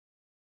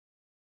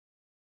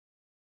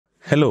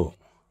Hello,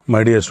 my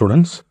dear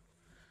students.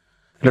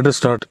 Let us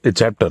start a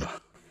chapter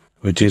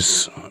which is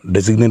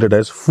designated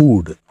as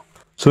food.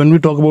 So when we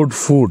talk about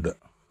food,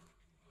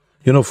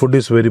 food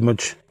is very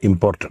much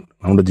important.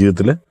 നമ്മുടെ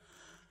ജീവിതത്തിൽ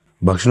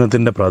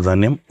ഭക്ഷണത്തിൻ്റെ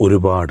പ്രാധാന്യം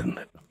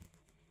ഒരുപാടുണ്ട്.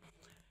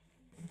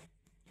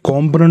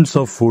 Components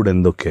of food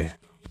എന്തൊക്കെ,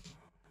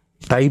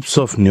 types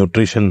of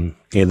nutrition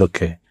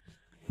ഏതൊക്കെ,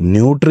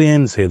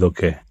 nutrients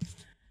ഏതൊക്കെ,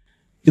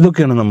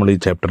 ഇതൊക്കെയാണ് നമ്മൾ ഈ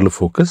ചാപ്റ്ററിൽ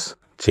ഫോക്കസ്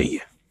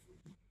ചെയ്യുക.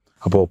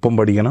 അപ്പോൾ ഒപ്പം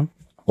പഠിക്കണം,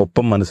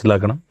 ഒപ്പം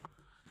മനസ്സിലാക്കണം.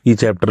 ഈ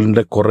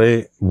ചാപ്റ്ററിൻ്റെ കുറേ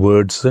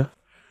വേർഡ്സ്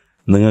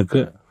നിങ്ങൾക്ക്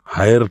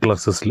ഹയർ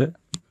ക്ലാസ്സസിൽ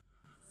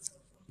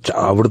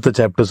അവിടുത്തെ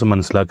ചാപ്റ്റേഴ്സ്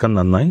മനസ്സിലാക്കാൻ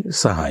നന്നായി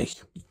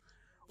സഹായിക്കും.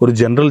 ഒരു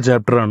ജനറൽ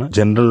ചാപ്റ്ററാണ്,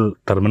 ജനറൽ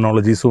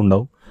ടെർമിനോളജീസും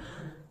ഉണ്ടാവും,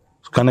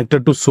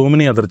 connected to so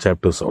many other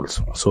chapters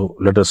also. So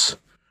let us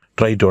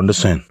try to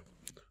understand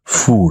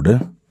food.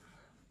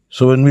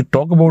 So when we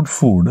talk about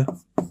food,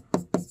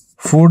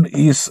 food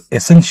is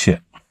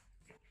essential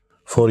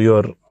for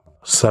your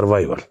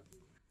survival.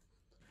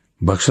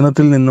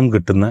 ഭക്ഷണത്തിൽ നിന്നും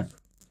കിട്ടുന്ന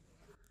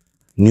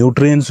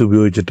ന്യൂട്രിയൻസ്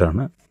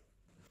ഉപയോഗിച്ചിട്ടാണ്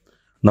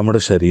നമ്മുടെ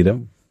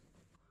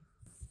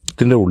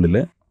ശരീരത്തിൻ്റെ ഉള്ളിൽ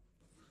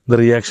the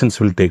reactions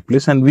will take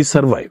place and we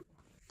survive.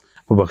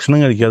 അപ്പോൾ ഭക്ഷണം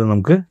കഴിക്കാതെ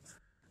നമുക്ക്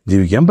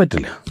ജീവിക്കാൻ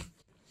പറ്റില്ല.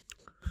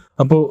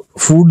 അപ്പോൾ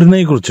ഫുഡിനെ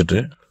കുറിച്ചിട്ട്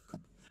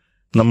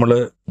നമ്മൾ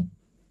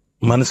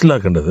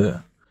മനസ്സിലാക്കേണ്ടത്,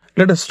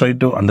 let us try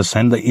to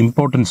understand the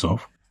importance of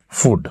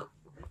food.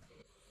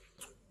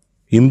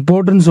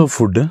 Importance of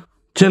food,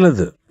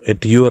 ചിലത്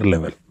at your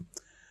level.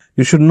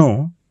 You should know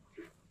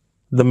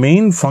the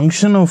main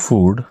function of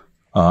food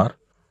are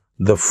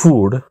the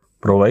food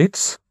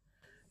provides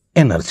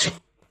energy.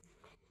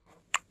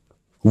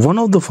 One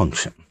of the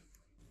function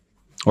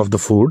of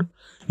the food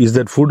is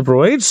that food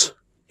provides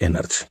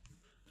energy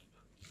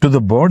to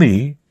the body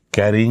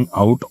carrying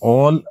out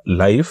all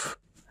life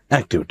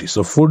activities.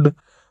 So food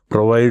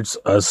provides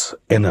us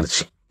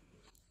energy.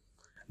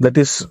 That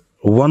is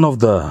one of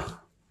the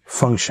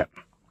function.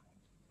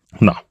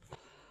 Now,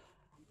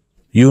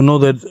 you know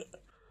that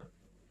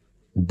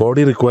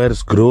body requires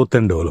growth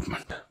and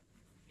development.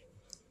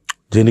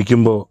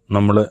 ജനിക്കുമ്പോൾ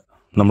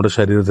നമ്മുടെ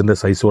ശരീരത്തിൻ്റെ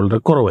size വളരെ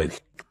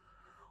കുറവായിരിക്കും.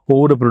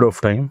 Over a period of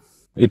time,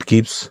 it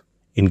keeps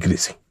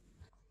increasing.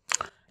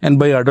 And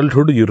by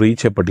adulthood, you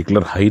reach a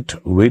particular height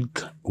with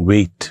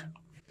weight.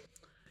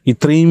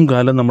 ഇത്രയും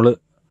കാലം നമ്മൾ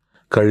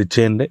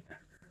കഴിച്ചതിൻ്റെ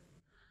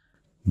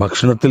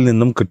ഭക്ഷണത്തിൽ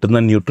നിന്നും കിട്ടുന്ന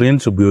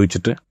ന്യൂട്രിയൻസ്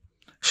ഉപയോഗിച്ചിട്ട്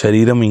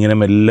ശരീരം ഇങ്ങനെ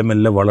മെല്ലെ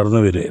മെല്ലെ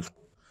വളർന്നു വരികയായിരുന്നു.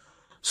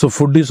 So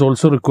food is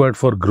also required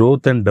for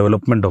growth and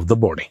development of the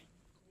body.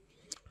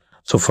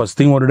 So first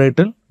thing what did I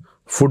tell?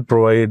 Food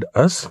provide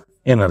us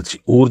energy.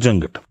 ഊർജം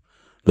കിട്ടും.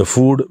 The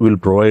food will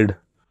provide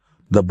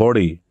the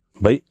body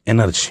by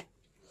energy.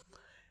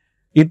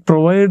 It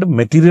provide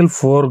material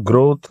for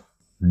growth,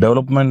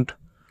 development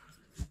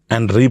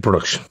and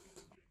reproduction.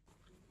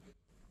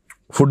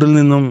 ഫുഡിൽ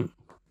നിന്നും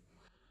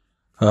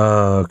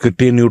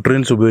കിട്ടിയ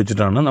nutrients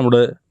ഉപയോഗിച്ചിട്ടാണ്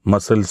നമ്മുടെ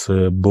muscles,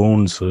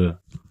 bones,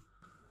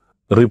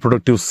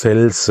 reproductive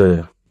cells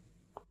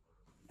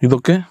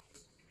ഇതൊക്കെ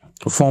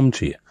form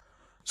ചെയ്യുക.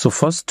 So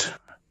first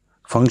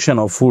function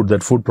of food,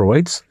 that food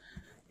provides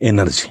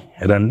energy.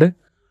 രണ്ട്,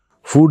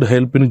 food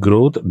help in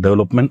growth,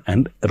 development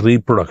and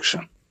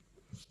reproduction.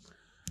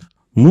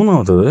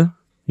 മൂന്നാമത്തത്,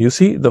 U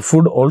C the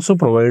food also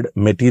provide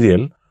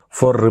material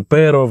for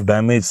repair of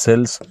damage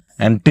cells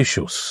and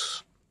tissues.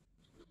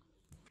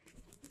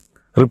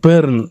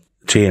 Repair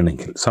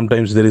ചെയ്യണമെങ്കിൽ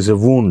sometimes there is A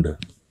wound,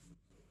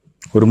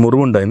 ഒരു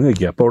മുറിവുണ്ടായെന്ന്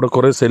വയ്ക്കുക, അപ്പോൾ അവിടെ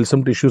കുറേ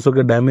സെൽസും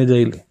ടിഷ്യൂസൊക്കെ damage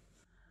ആയില്ലേ.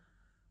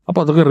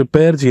 അപ്പോൾ അതൊക്കെ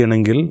റിപ്പയർ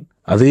ചെയ്യണമെങ്കിൽ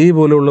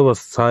അതേപോലെയുള്ള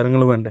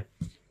സാധനങ്ങൾ വേണ്ടേ,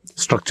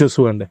 സ്ട്രക്ചേഴ്സ്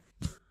വേണ്ടേ.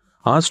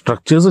 ആ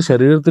സ്ട്രക്ചേഴ്സ്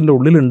ശരീരത്തിൻ്റെ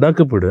ഉള്ളിൽ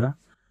ഉണ്ടാക്കപ്പെടുക.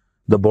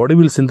 The body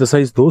will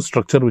synthesise those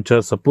structure which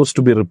are suppose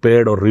to B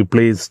repaired or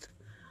replaced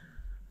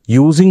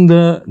using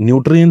the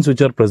nutrients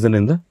which are present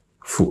in the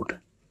food.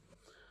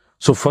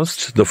 So first,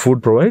 the food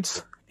provides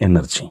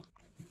energy.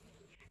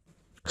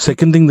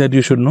 Second thing that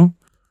you should know,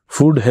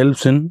 food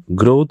helps in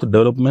growth,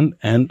 development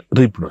and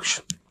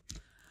reproduction.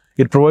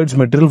 It provides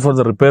material for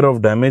the repair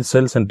of damaged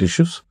cells and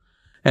tissues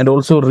and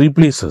also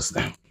replaces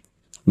them.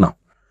 Now,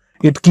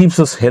 it keeps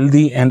us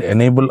healthy and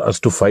enable us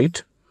to fight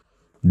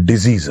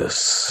diseases.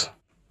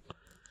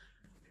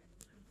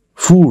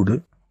 Food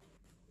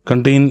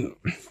contain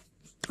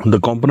the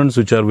components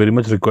which are very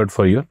much required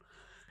for your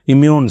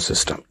immune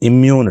system,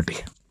 immunity.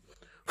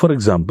 For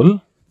example,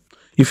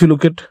 if you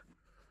look at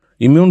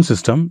immune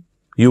system,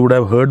 you would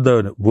have heard the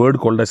word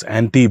called as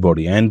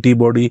antibody.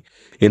 Antibody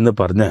എന്ന്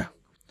പറഞ്ഞ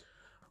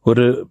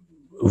ഒരു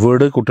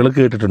word കുട്ടികൾ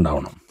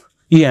കേട്ടിട്ടുണ്ടാവണം.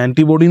 ഈ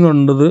antibody എന്ന്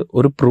പറയുന്നത്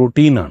ഒരു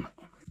പ്രോട്ടീനാണ്.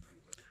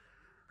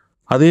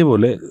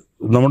 അതേപോലെ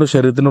നമ്മുടെ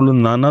ശരീരത്തിനുള്ള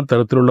നാനാ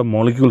തരത്തിലുള്ള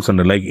മോളിക്യൂൾസ്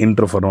ഉണ്ട്, ലൈക്ക്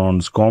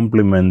ഇൻറ്റർഫെറോൺസ്,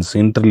 കോംപ്ലിമെൻറ്റ്സ്,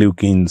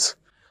 ഇൻ്റർലൂക്കീൻസ്.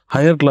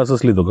 ഹയർ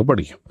ക്ലാസ്സസിൽ ഇതൊക്കെ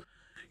പഠിക്കും.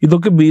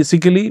 ഇതൊക്കെ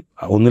ബേസിക്കലി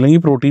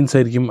ഒന്നില്ലെങ്കിൽ പ്രോട്ടീൻസ്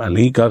ആയിരിക്കും,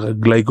 അല്ലെങ്കിൽ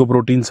ഗ്ലൈക്കോ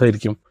പ്രോട്ടീൻസ്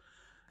ആയിരിക്കും.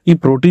 ഈ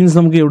പ്രോട്ടീൻസ്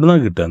നമുക്ക് എവിടെ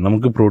നിന്നാണ് കിട്ടുക?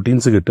 നമുക്ക്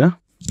പ്രോട്ടീൻസ് കിട്ടുക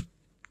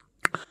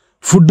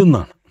ഫുഡിൽ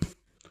നിന്നാണ്.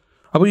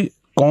 അപ്പോൾ ഈ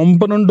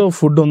കോമ്പണൻ്റ് ഓഫ്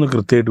ഫുഡ് ഒന്ന്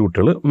കൃത്യമായിട്ട്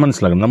കുട്ടികൾ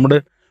മനസ്സിലാക്കണം. നമ്മുടെ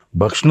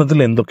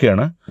ഭക്ഷണത്തിൽ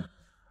എന്തൊക്കെയാണ്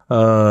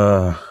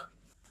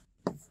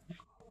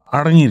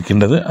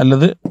അടങ്ങിയിരിക്കേണ്ടത്,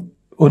 അല്ലാതെ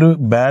ഒരു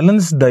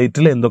ബാലൻസ്ഡ്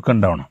ഡയറ്റിൽ എന്തൊക്കെ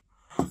ഉണ്ടാവണം.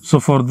 So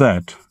for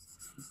that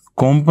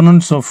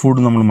components of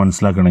food നമ്മൾ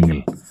മനസ്സിലാക്കണമെങ്കിൽ,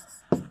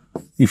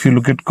 if you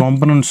look at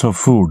components of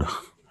food,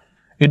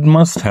 it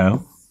must have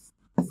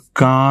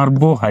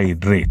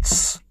carbohydrates.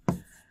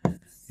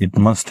 It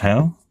must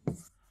have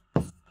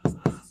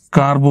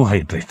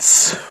carbohydrates.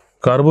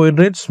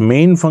 Carbohydrates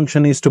main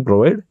function is to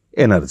provide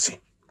energy.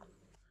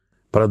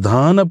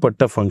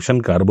 പ്രധാനപ്പെട്ട ഫംഗ്ഷൻ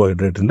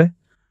കാർബോഹൈഡ്രേറ്റിൻ്റെ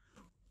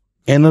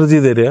എനർജി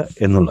തരിക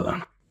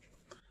എന്നുള്ളതാണ്.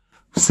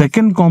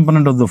 Second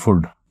component of the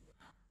food,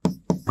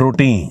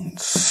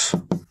 proteins.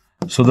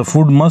 So the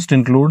food must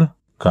include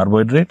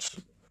carbohydrates,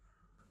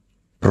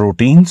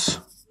 proteins,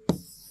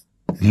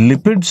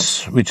 lipids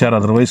which are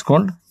otherwise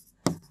called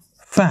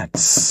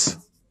fats.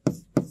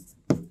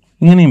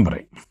 ഇങ്ങനെയും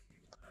പറയും.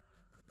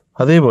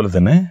 അതേപോലെ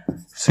തന്നെ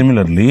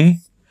similarly,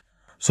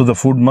 so the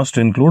food must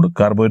include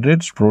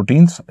carbohydrates,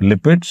 proteins,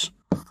 lipids,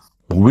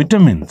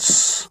 vitamins.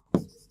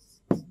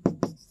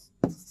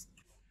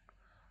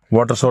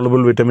 Water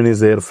soluble vitamin is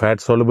there, fat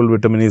soluble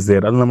vitamin is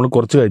there. അത് നമ്മൾ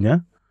കുറച്ച് കഴിഞ്ഞാൽ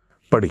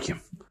പഠിക്കും.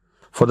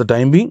 For the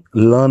time being,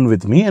 learn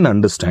with me and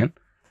understand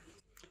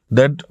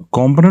that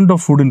component of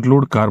food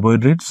include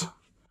carbohydrates,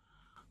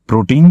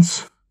 proteins,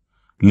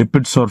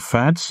 lipids or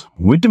fats,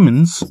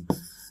 vitamins,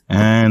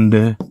 and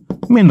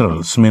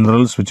minerals.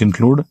 Minerals which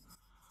include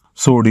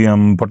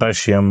sodium,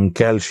 potassium,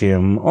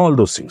 calcium, all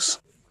those things.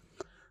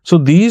 So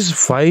these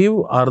 5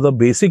 are the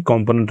basic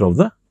component of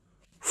the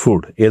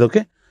food.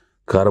 Okay?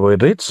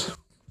 Carbohydrates,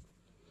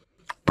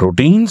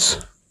 proteins,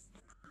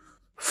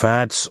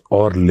 fats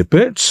or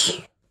lipids,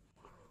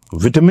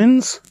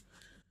 vitamins,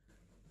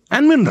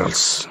 and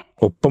minerals.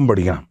 Oppam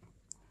padikkanam.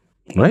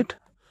 Right?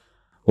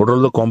 What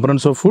are the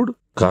components of food?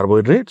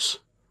 Carbohydrates,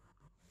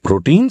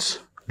 proteins,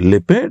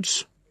 lipids,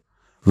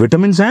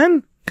 vitamins, and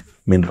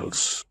minerals.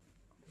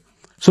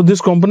 So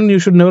this component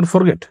you should never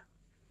forget.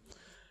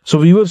 So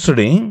we were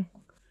studying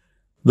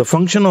the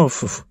function of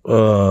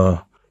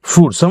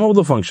food, some of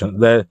the function.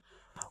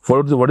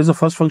 What is the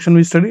first function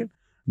we studied?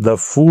 The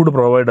food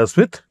provides us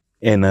with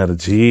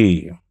energy.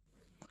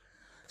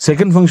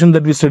 Second function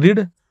that we studied,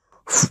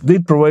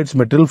 it provides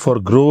material for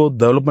growth,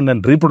 development,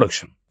 and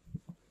reproduction.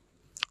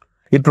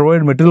 It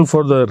provides material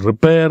for the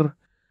repair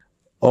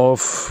of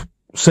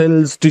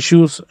cells,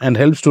 tissues, and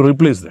helps to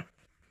replace them.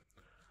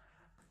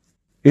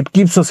 It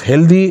keeps us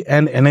healthy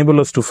and enables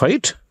us to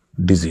fight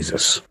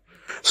diseases.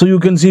 So you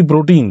can see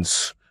proteins,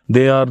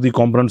 they are the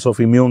components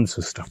of immune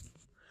system.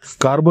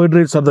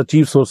 Carbohydrates are the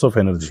chief source of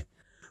energy.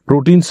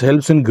 Proteins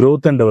helps in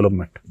growth and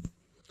development.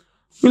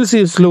 We'll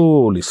see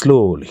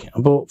slowly.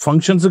 അപ്പോൾ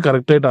functions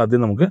കറക്റ്റായിട്ട്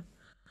ആദ്യം നമുക്ക്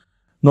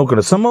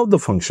നോക്കണം. Some of the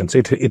functions,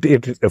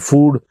 a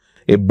food,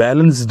 a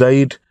balanced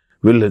diet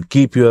will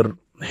keep your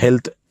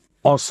health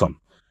awesome,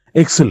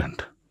 excellent.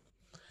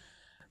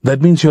 That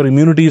means your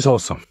immunity is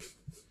awesome.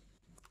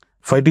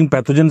 Fighting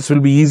pathogens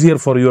will be easier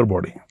for your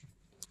body.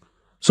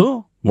 So,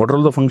 what are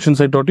all the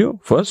functions I taught you?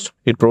 First,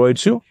 it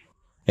provides you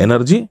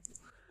energy.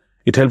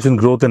 It helps in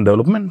growth and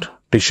development,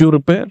 tissue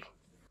repair,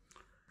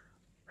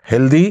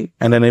 healthy,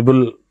 and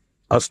enable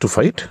us to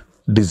fight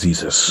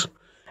diseases.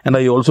 And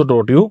I also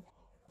taught you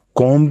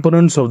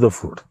components of the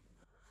food.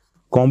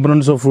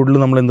 Components of food,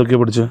 നമ്മൾ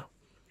എന്തൊക്കെയാണ് പഠിച്ചത്?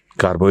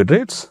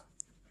 Carbohydrates,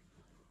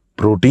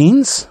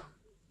 proteins,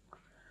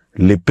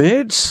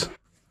 lipids,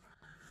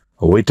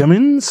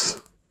 vitamins,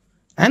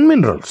 and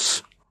minerals.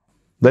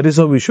 That is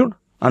how we should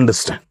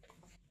understand.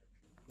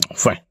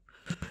 Fine.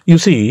 You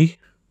see,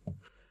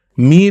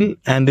 meal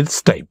and its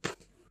type.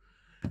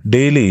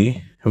 Daily,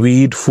 we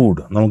eat food.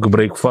 Namukku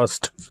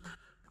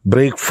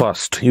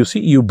breakfast. You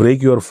see, you break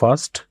your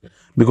fast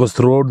because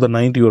throughout the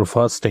night you are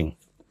fasting.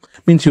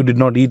 Means you did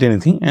not eat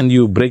anything and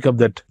you break up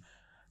that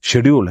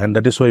schedule, and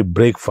that is why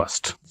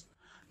breakfast.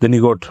 Then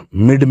you got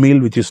mid-meal,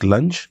 which is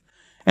lunch,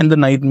 and the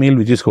night meal,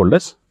 which is called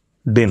as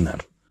dinner.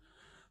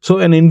 So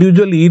an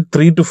individual eat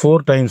 3 to 4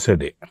 times a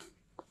day.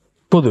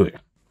 പൊതുവെ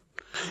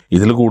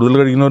ഇതിൽ കൂടുതൽ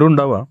കഴിക്കുന്നവരും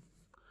ഉണ്ടാവാം,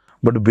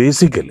 but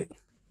basically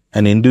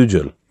an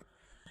individual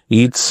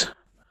eats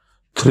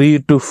 3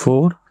 to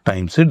 4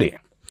 times a day.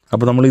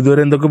 അപ്പോൾ നമ്മൾ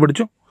ഇതുവരെ എന്തൊക്കെ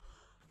പഠിച്ചു?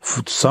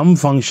 Some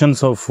functions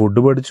of food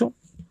പഠിച്ചു,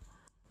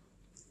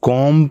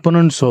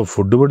 components of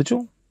food പഠിച്ചു.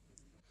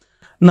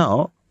 Now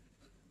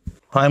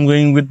I am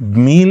going with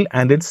meal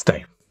and its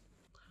time.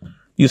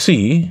 You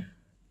see,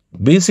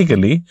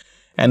 basically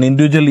an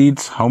individual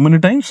eats how many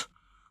times?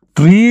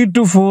 3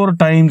 to 4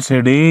 times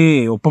a day.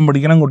 ഒപ്പം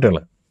പഠിക്കണം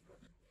കുട്ടികളെ.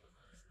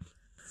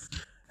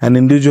 An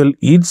individual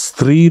eats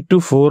 3 to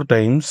 4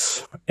 times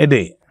a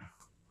day.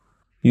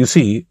 You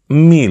see,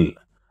 meal,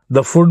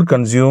 the food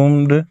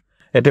consumed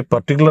at a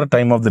particular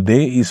time of the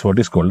day is what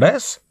is called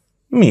as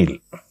meal.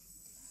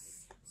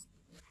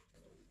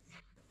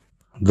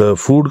 The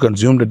food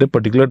consumed at a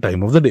particular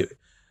time of the day.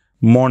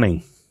 Morning,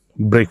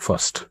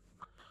 breakfast.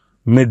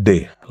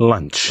 Midday,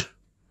 lunch.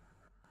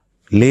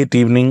 Late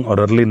evening or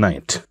early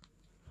night,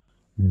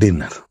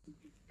 dinner.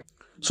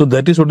 So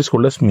that is what is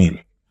called as meal.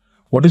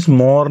 What is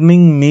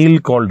morning meal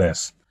called as?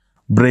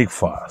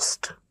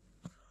 Breakfast.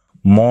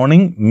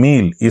 Morning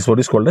meal is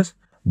what is called as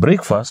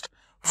breakfast.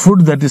 Food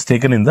that is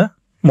taken in the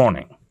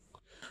morning.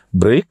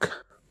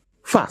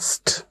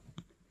 Breakfast.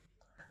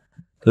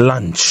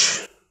 lunch.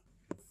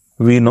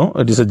 We know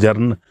it is a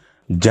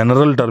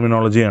general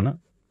terminology.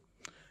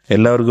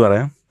 എല്ലാവർക്കും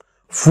അറിയാം.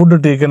 Food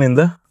taken in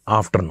the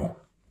afternoon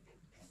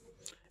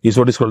is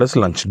what is called as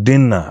lunch.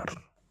 Dinner.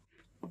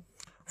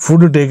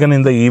 Food taken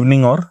in the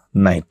evening or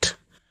night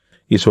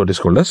is what is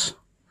called as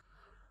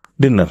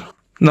dinner.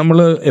 നമ്മൾ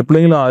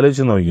എപ്പോഴെങ്കിലും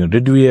ആലോചിച്ച് നോക്കിയോ,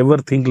 did we ever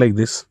think like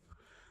this?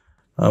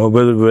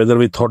 Whether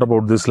we thought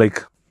about this, like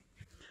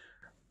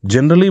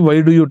generally why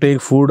do you take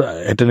food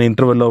at an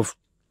interval of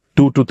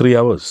 2 to 3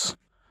 hours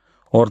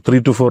or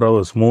 3 to 4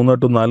 hours? 3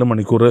 to 4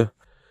 മണിക്കൂർ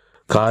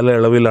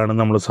കാലയളവിലാണ്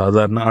നമ്മൾ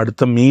സാധാരണ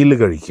അടുത്ത meal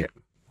കഴിക്കുക.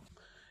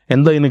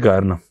 എന്താ ഇതിന്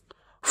കാരണം?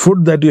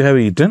 Food that you have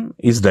eaten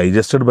is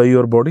digested by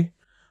your body.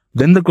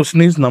 Then the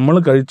question is, നമ്മൾ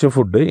കഴിച്ച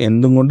ഫുഡ്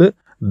എന്തും കൊണ്ട്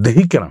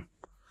ദഹിക്കണം,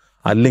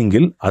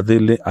 അല്ലെങ്കിൽ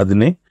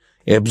അതിനെ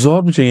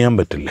എബ്സോർബ് ചെയ്യാൻ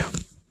പറ്റില്ല.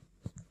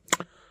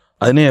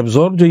 അതിനെ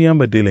എബ്സോർബ് ചെയ്യാൻ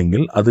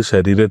പറ്റിയില്ലെങ്കിൽ അത്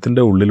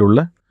ശരീരത്തിൻ്റെ ഉള്ളിലുള്ള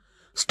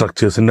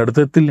സ്ട്രക്ചേഴ്സിൻ്റെ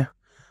അടുത്ത് എത്തില്ല.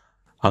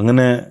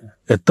 അങ്ങനെ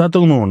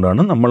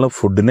എത്താത്തതുകൊണ്ടാണ് നമ്മൾ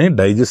ഫുഡിനെ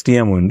ഡൈജസ്റ്റ്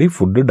ചെയ്യാൻ വേണ്ടി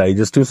ഫുഡ്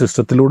ഡൈജസ്റ്റീവ്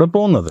സിസ്റ്റത്തിലൂടെ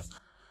പോകുന്നത്.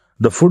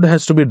 The food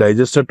has to B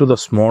digested to the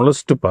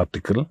smallest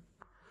particle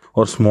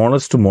or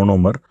smallest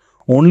monomer.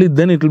 Only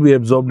then it will be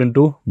absorbed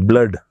into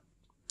blood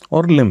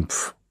or lymph,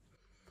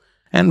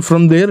 and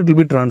from there it will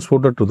be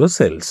transported to the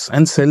cells,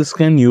 and cells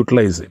can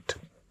utilize it.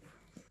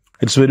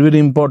 It's very, very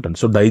important.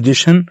 So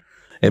digestion,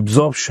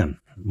 absorption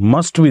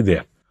must be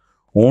there.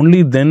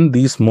 Only then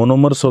these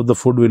monomers of the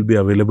food will be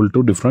available to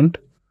different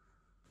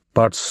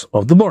parts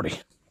of the body.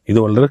 ഇത്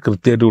വളരെ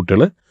കൃത്യമായിട്ട്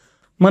കുട്ടികൾ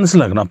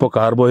മനസ്സിലാക്കണം. അപ്പോൾ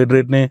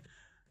കാർബോഹൈഡ്രേറ്റിനെ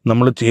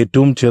നമ്മൾ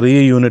ഏറ്റവും ചെറിയ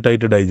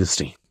യൂണിറ്റായിട്ട്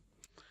digest ചെയ്യും.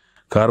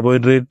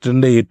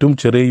 കാർബോഹൈഡ്രേറ്റിൻ്റെ ഏറ്റവും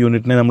ചെറിയ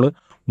യൂണിറ്റിനെ നമ്മൾ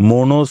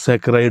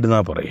മോണോസാക്കറൈഡ്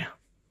എന്നാണ് പറയുക.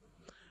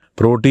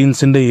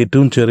 പ്രോട്ടീൻസിൻ്റെ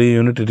ഏറ്റവും ചെറിയ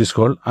unit it is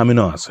called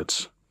amino acids.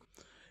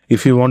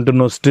 If you want to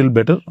know still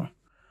better,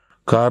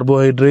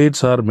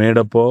 carbohydrates are made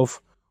up of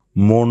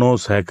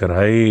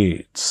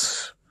monosaccharides.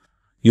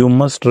 You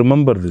must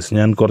remember this.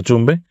 ഞാൻ കുറച്ച്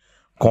മുമ്പേ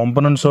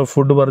കോമ്പണൻസ് ഓഫ്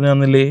ഫുഡ് പറഞ്ഞു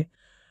തന്നില്ലേ?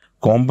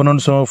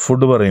 കോമ്പണൻസ് ഓഫ്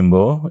ഫുഡ്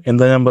പറയുമ്പോൾ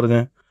എന്താ ഞാൻ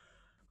പറഞ്ഞത്?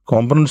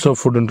 Components of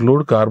food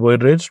include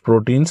carbohydrates,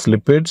 proteins,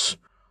 lipids,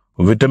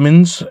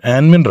 vitamins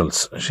and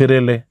minerals.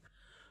 ശരിയല്ലേ?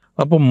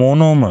 അപ്പോൾ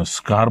മോണോമേഴ്സ്,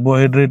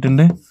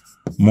 കാർബോഹൈഡ്രേറ്റിൻ്റെ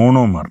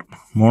മോണോമർ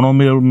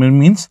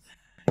മീൻസ്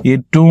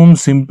ഏറ്റവും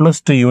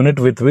simplest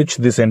unit with which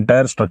this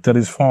entire structure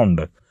is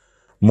formed.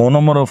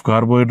 Monomer of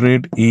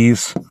carbohydrate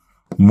is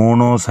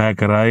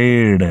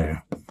monosaccharide.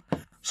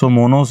 So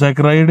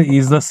monosaccharide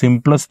is the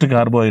simplest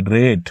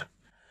carbohydrate.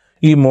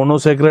 ഈ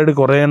monosaccharide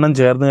കുറേ എണ്ണം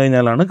ചേർന്ന്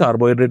കഴിഞ്ഞാലാണ്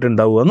carbohydrate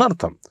ഉണ്ടാവുക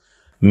എന്നർത്ഥം.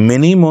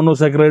 Many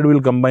monosaccharide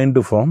will combine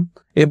to form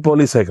a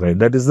polysaccharide.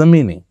 That is the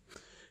meaning.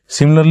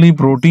 Similarly,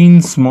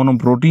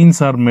 proteins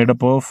are made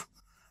up of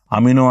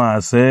amino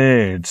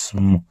acids.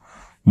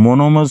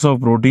 Monomers of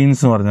proteins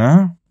എന്ന് പറഞ്ഞാൽ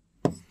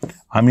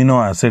amino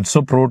acids. So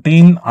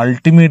protein,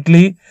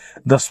 ultimately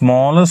the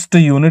smallest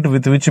unit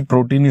with which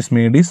protein is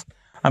made is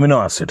amino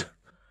acid.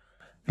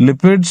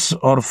 Lipids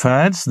or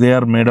fats, they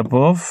are made up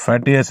of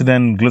fatty acid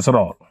and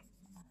glycerol.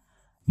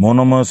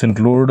 Monomers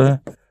include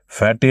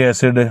fatty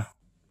acid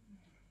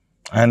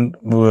and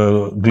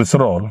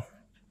glycerol.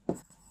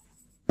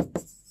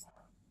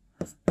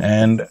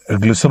 And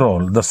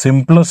glycerol, the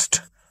simplest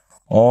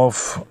of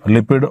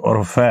lipid or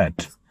fat,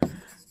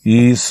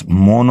 is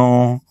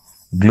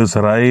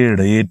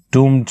monoglyceride.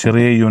 ഏറ്റവും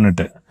ചെറിയ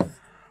unit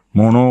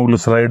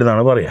മോണോഗ്ലിസറൈഡ്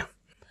എന്നാണ് പറയുക.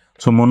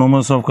 So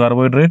monomers of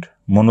carbohydrate,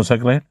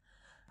 monosaccharide.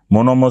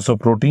 Monomers of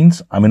proteins,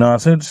 amino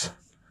acids.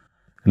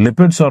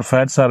 Lipids or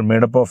fats are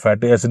made up of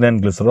fatty acid and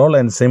glycerol,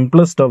 and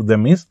simplest of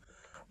them is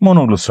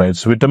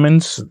monoglycerides.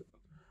 Vitamins,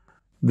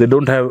 they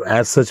don't have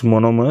as such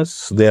monomers.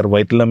 They are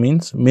vital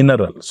amines,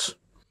 minerals.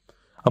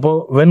 അപ്പോൾ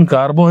when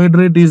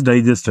carbohydrate is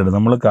digested,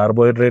 നമ്മൾ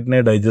കാർബോഹൈഡ്രേറ്റിനെ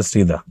digest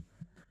ചെയ്ത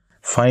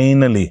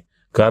finally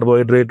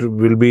carbohydrate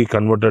will be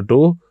converted to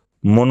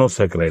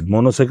monosaccharide.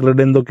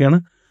 Monosaccharide എന്തൊക്കെയാണ്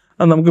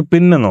അത് നമുക്ക്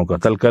പിന്നെ നോക്കാം.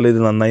 തൽക്കാലം ഇത്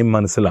നന്നായി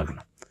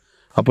മനസ്സിലാക്കണം.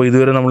 അപ്പോൾ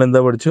ഇതുവരെ നമ്മൾ എന്താ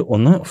പഠിച്ചു?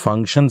 ഒന്ന്,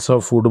 ഫങ്ഷൻസ്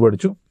ഓഫ് ഫുഡ്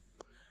പഠിച്ചു.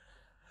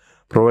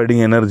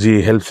 Providing energy,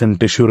 helps in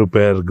tissue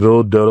repair,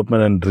 growth,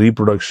 development and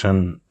reproduction,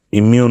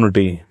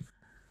 immunity.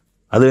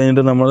 അത്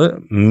കഴിഞ്ഞിട്ട് നമ്മൾ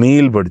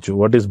മീൽ പഠിച്ചു.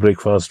 What is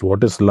breakfast,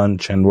 what is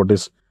lunch and what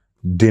is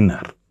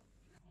dinner.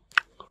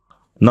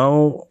 Now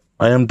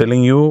I am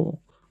telling you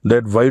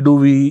that why do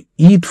we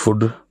eat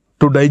food?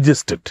 To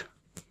digest it.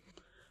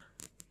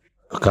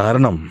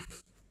 കാരണം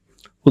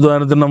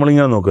ഉദാഹരണത്തിന്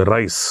നമ്മളിങ്ങനെ നോക്കുക,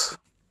 rice,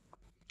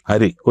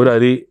 അരി, ഒരു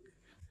അരി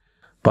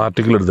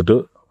പാർട്ടിക്കിൾ എടുത്തിട്ട്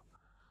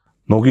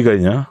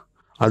നോക്കിക്കഴിഞ്ഞാൽ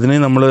അതിനെ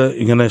നമ്മൾ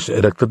ഇങ്ങനെ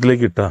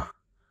രക്തത്തിലേക്ക് ഇട്ടാൽ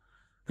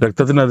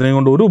രക്തത്തിന് അതിനെ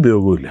കൊണ്ട് ഒരു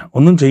ഉപയോഗവുമില്ല,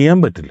 ഒന്നും ചെയ്യാൻ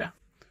പറ്റില്ല.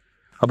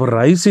 അപ്പോൾ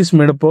rice is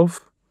made up of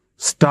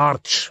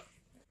starch.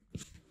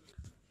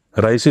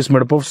 Rice is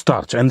made up of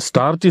starch and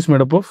starch is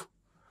made up of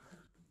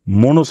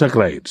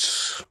monosaccharides,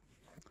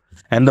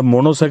 and the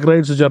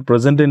monosaccharides which are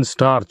present in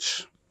starch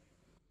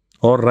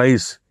or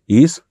rice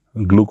is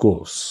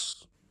glucose.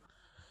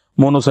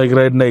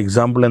 മോണോസാക്കറൈഡിൻ്റെ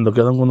example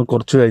എന്തൊക്കെയാണ് നമുക്കൊന്ന്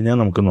കുറച്ച് കഴിഞ്ഞാൽ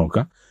നമുക്ക്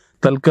നോക്കാം.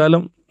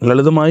 തൽക്കാലം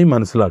ലളിതമായി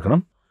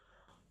മനസ്സിലാക്കണം.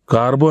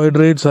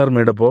 Carbohydrates R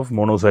made up of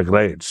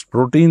monosaccharides,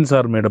 proteins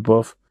are made up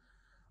of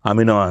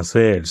amino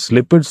acids,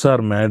 lipids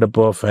are made up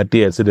of fatty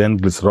acid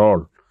and glycerol,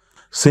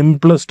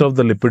 simplest of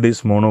the lipid is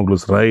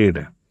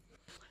monoglyceride.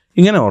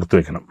 ഇങ്ങനെ ഓർത്ത്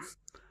വെക്കണം.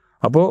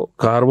 അപ്പോൾ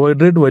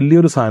കാർബോഹൈഡ്രേറ്റ്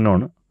വലിയൊരു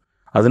സാധനമാണ്.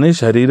 അതിനെ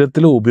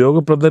ശരീരത്തിൽ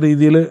ഉപയോഗപ്രദ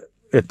രീതിയിൽ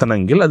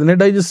എത്തണമെങ്കിൽ അതിനെ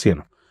ഡൈജസ്റ്റ്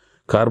ചെയ്യണം.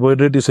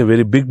 Carbohydrate is A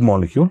very big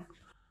molecule.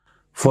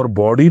 For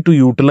body to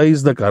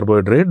utilize the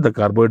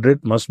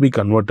carbohydrate must be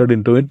converted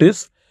into its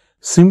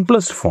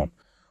simplest form.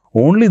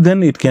 Only then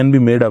it can be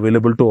made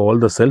available to all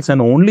the cells,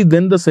 and only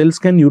then the cells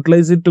can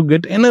utilize it to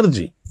get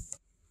energy.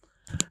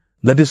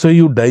 That is why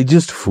you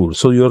digest food.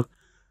 So your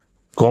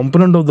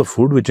component of the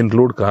food, which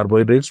include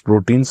carbohydrates,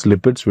 proteins,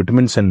 lipids,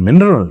 vitamins and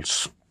minerals.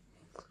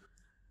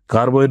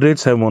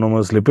 Carbohydrates have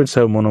monomers, lipids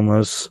have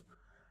monomers,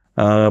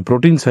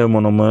 proteins have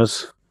monomers.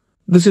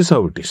 This is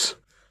how it is.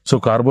 So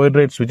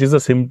carbohydrates, which is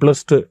the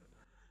simplest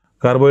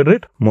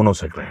carbohydrate,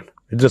 monosaccharide.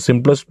 It's the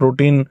simplest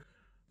protein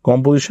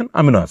composition,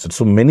 amino acids.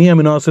 So many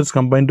amino acids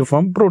combine to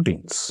form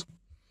proteins.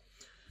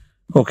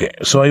 Okay,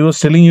 so I was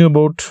telling you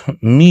about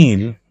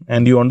meal,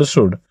 and you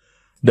understood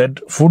that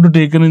food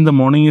taken in the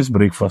morning is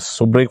breakfast.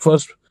 So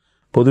breakfast,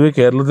 പൊതുവെ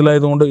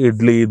കേരളത്തിലായതുകൊണ്ട്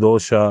ഇഡ്ഡലി,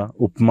 ദോശ,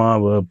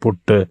 ഉപ്മാവ്,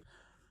 പുട്ട്,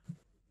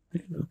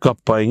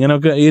 കപ്പ,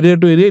 ഇങ്ങനെയൊക്കെ area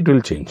to area it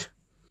will change.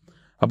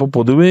 അപ്പോൾ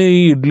പൊതുവേ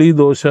ഈ ഇഡ്ഡലി,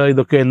 ദോശ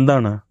ഇതൊക്കെ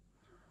എന്താണ്?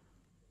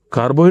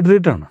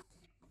 Carbohydrate ആണ്,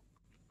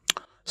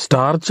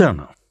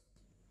 സ്റ്റാർച്ചാണ്.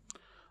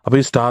 അപ്പോൾ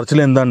ഈ സ്റ്റാർച്ചിൽ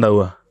എന്താ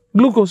ഉണ്ടാവുക?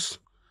 ഗ്ലൂക്കോസ്.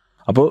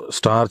 അപ്പോൾ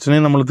സ്റ്റാർച്ചിനെ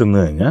നമ്മൾ തിന്നു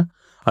കഴിഞ്ഞാൽ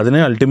അതിനെ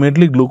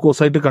അൾട്ടിമേറ്റ്ലി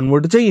ഗ്ലൂക്കോസായിട്ട്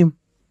കൺവേർട്ട് ചെയ്യും.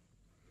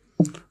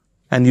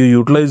 And you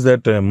utilise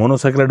that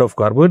monosaccharide of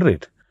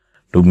carbohydrate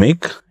to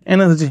make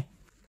energy.